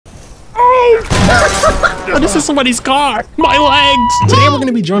Oh, this is somebody's car. My legs. Today we're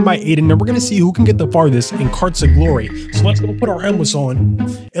gonna be joined by Aiden and we're gonna see who can get the farthest in Karts of Glory. So let's go put our helmets on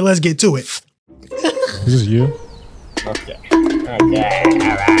and let's get to it. This is you? Okay.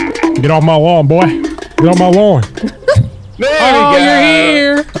 Get off my lawn, boy. Get off my lawn. Oh, you're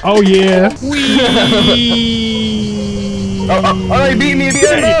here. Oh, yeah. Wee. Oh, you beat me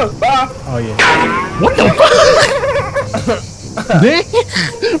again. Oh, yeah. What the fuck?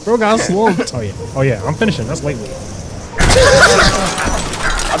 Bro got slow. Oh, yeah. Oh, yeah. I'm finishing. That's lately.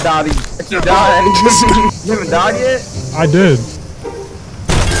 I died. You died. You haven't died yet? I did.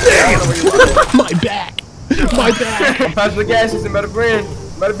 My back. My back. I'm passing the gas station. Better win.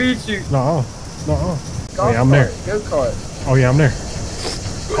 Better beat you. No. Oh, yeah, I'm there. Go kart. Oh, yeah, I'm there.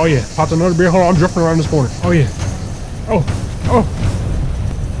 Oh, yeah. Popped another beer. Hold on. I'm drifting around this corner. Oh, yeah. Oh.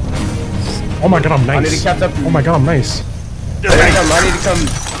 Oh, my God. I'm nice. I need to catch up to you. Oh, my God. I'm nice. I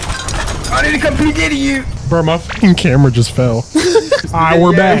need to come peek into you. Bro, my fucking camera just fell. Alright,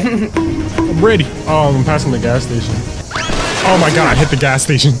 we're back. I'm ready. Oh, I'm passing the gas station. Oh my God, I hit the gas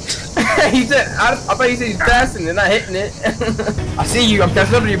station. He said, I thought he said he's passing and not hitting it. I see you. I'm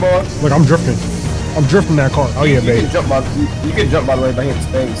catching up to you, boy. Look, I'm drifting. I'm drifting that car. Oh yeah, baby. You can jump by the way by hitting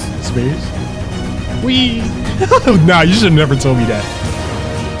space. Space? Wee. Nah, you should have never told me that.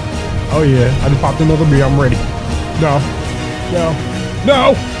 Oh yeah, I just popped another beer. I'm ready. No.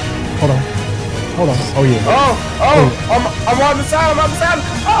 Hold on. Oh yeah. I'm on the side.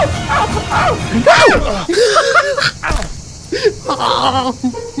 Oh,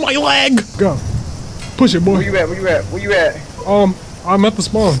 my leg. Go. Push it, boy. Where you at? I'm at the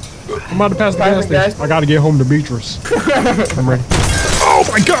spawn. I'm about to pass the gas station. I gotta get home to Beatrice. I'm ready. Oh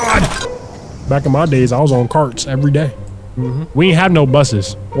my God. Back in my days, I was on carts every day. We ain't have no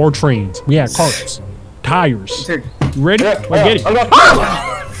buses or trains. We had carts, tires. You ready? Let's get it.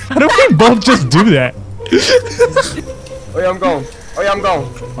 How do we both just do that? Oh yeah, I'm going. Oh yeah, I'm going.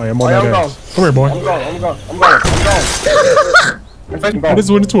 Oh yeah, I'm on that ass. Come here, boy. I'm going. I just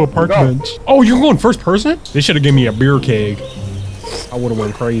went into a park bench. Oh, you're going first person? They should have given me a beer keg. I would have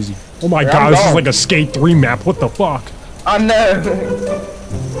went crazy. Oh my God, this is like a Skate 3 map. What the fuck? I know.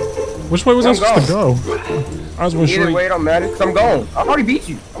 Which way was I supposed to go? I was going straight. Either way, it don't matter, because I'm going. I already beat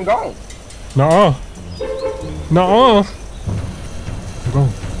you. I'm going. Nuh-uh. I'm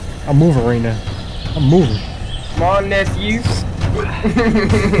going. I'm moving right now. I'm moving. Come on, nephew.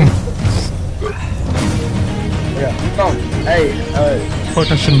 Yeah, come on. Hey, Fuck,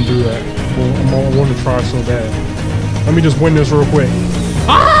 I shouldn't do that. I want to try so bad. Let me just win this real quick.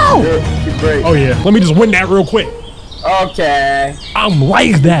 Ow! You're great. Oh yeah, let me just win that real quick. Okay. I'm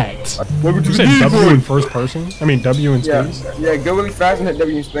like that. You said W in first person? I mean W in space? Yeah, go really fast and hit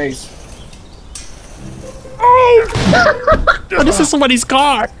W in space. Oh! Oh, this is somebody's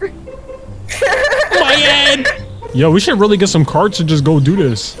car. My head. Yo, we should really get some carts and just go do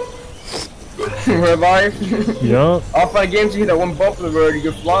this. Real life? Yup. All fun games, you hit that one bump in the road, you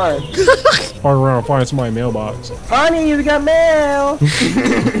go flying. All around, find somebody's mailbox. Honey, we got mail.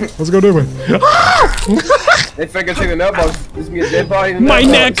 Let's go do it. They figure take the mailbox. This be a dead body in the My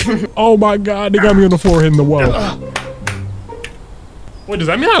mailbox. neck. Oh my God, they got me on the floor hitting the wall. Wait, does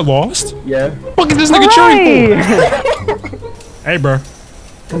that mean I lost? Yeah. Fuck is this nigga cheering for? Hey, bro.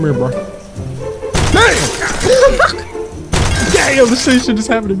 Come here, bro. Damn, this shit just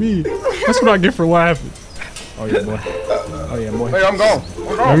happened to me. That's what I get for laughing. Oh yeah, boy. Oh yeah, boy. Hey, I'm going.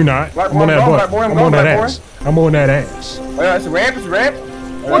 No, you're not. I'm on that butt. I'm on that ass. I'm on that ass. Oh yeah, it's a ramp.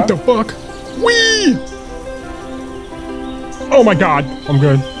 What the fuck? Wee! Oh my God. I'm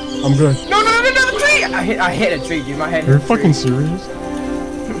good. No, the tree! I hit a tree, dude. My head. You're fucking serious?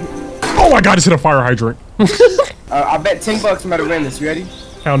 Oh my God, it's hit a fire hydrant. I bet $10 I'm gonna win this. You ready?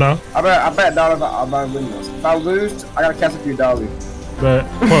 Hell no. I bet $1 I'm gonna win this. If I lose, I gotta cash up you $1. But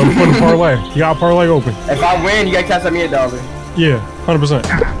put a parlay. You got a parlay open. If I win, you gotta cash up me $1. Yeah, 100%.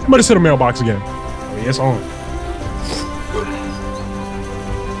 I'm gonna hit a mailbox again. Oh, yeah, it's on.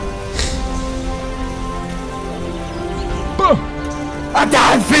 I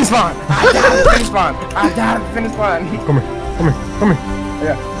died at finish line. I died at finish line. Come here.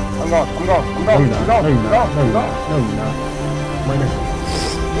 Yeah, I'm going. No, you're not. Right there.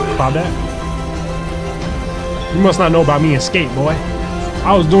 Pop that. You must not know about me and skate, boy.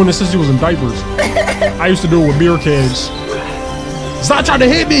 I was doing this since you was in diapers. I used to do it with beer kegs. Stop trying to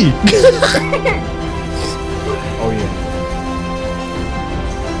hit me! Oh yeah.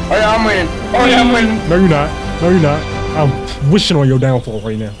 Oh yeah, I'm winning. No, you're not. I'm wishing on your downfall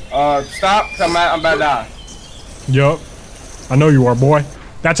right now. Stop, cause I'm about to die. Yup. I know you are, boy.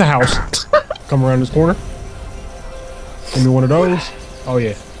 That's a house. Come around this corner. Give me one of those. Oh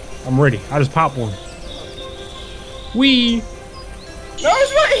yeah. I'm ready. I just popped one. Wee. No,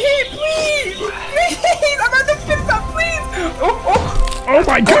 it's right here, please! Please! I'm at the finish up, please! Oh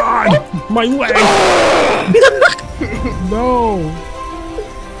my god! My leg! No!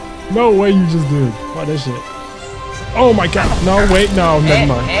 No way you just did. Why that shit? Oh my god! No, wait, no, never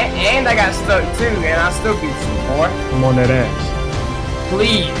mind. And I got stuck too, and I still beat you, boy. I'm on that ass.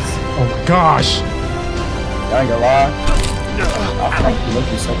 Please. Oh my gosh! I ain't gonna lie. I think you look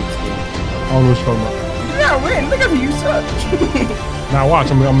you so good. I don't know what you're talking about. You gotta win. Look at you suck. Now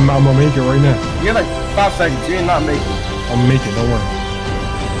watch, I'm gonna make it right now. You're like 5 seconds. You're not making it. I'm gonna make it, don't worry.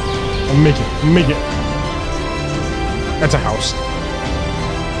 I'm gonna make it. I'm gonna make it. That's a house.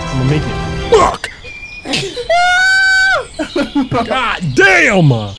 I'm gonna make it. Fuck! God damn!